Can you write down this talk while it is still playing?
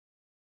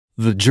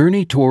The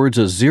journey towards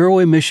a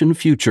zero-emission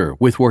future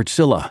with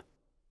Wärtsilä.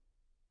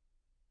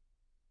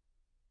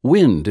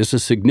 Wind is a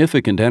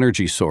significant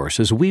energy source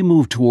as we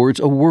move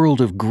towards a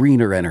world of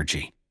greener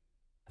energy.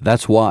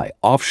 That's why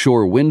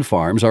offshore wind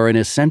farms are an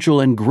essential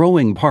and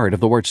growing part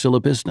of the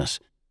Wärtsilä business.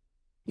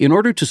 In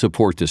order to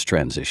support this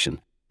transition,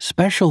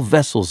 special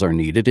vessels are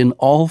needed in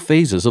all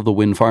phases of the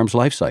wind farm's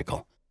life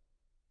cycle.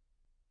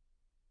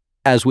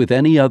 As with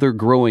any other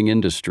growing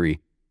industry,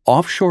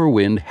 offshore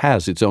wind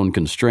has its own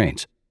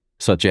constraints,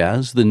 such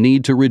as the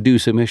need to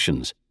reduce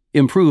emissions,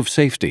 improve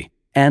safety,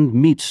 and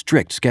meet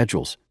strict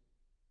schedules.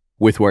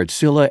 With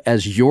Wärtsilä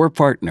as your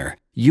partner,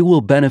 you will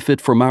benefit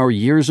from our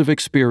years of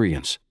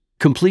experience,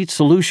 complete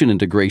solution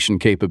integration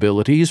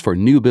capabilities for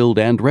new build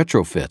and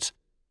retrofits,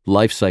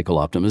 life cycle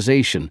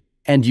optimization,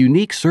 and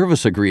unique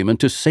service agreement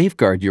to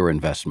safeguard your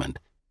investment.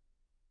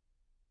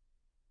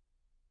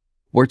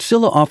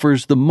 Wärtsilä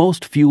offers the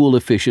most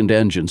fuel-efficient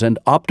engines and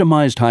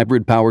optimized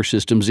hybrid power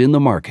systems in the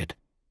market,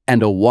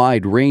 and a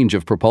wide range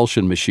of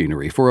propulsion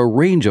machinery for a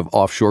range of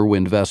offshore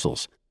wind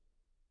vessels.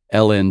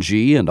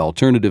 LNG and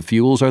alternative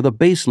fuels are the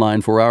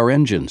baseline for our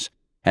engines,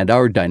 and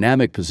our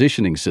dynamic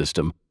positioning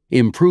system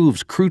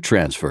improves crew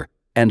transfer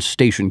and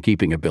station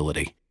keeping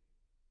ability.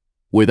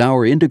 With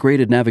our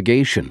integrated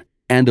navigation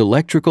and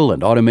electrical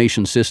and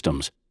automation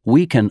systems,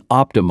 we can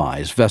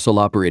optimize vessel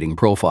operating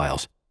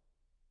profiles.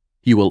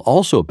 You will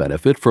also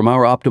benefit from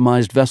our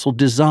optimized vessel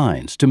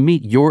designs to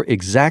meet your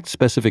exact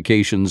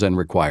specifications and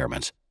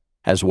requirements,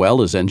 as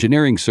well as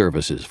engineering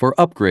services for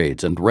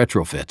upgrades and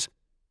retrofits.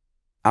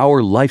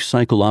 Our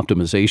lifecycle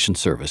optimization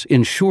service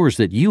ensures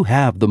that you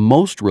have the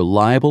most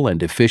reliable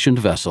and efficient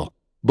vessel,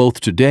 both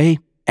today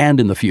and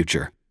in the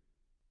future.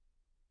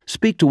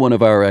 Speak to one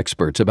of our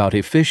experts about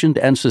efficient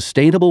and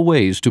sustainable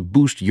ways to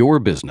boost your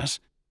business.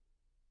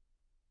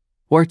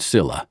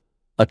 Wärtsilä,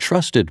 a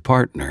trusted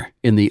partner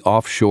in the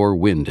offshore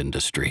wind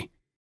industry.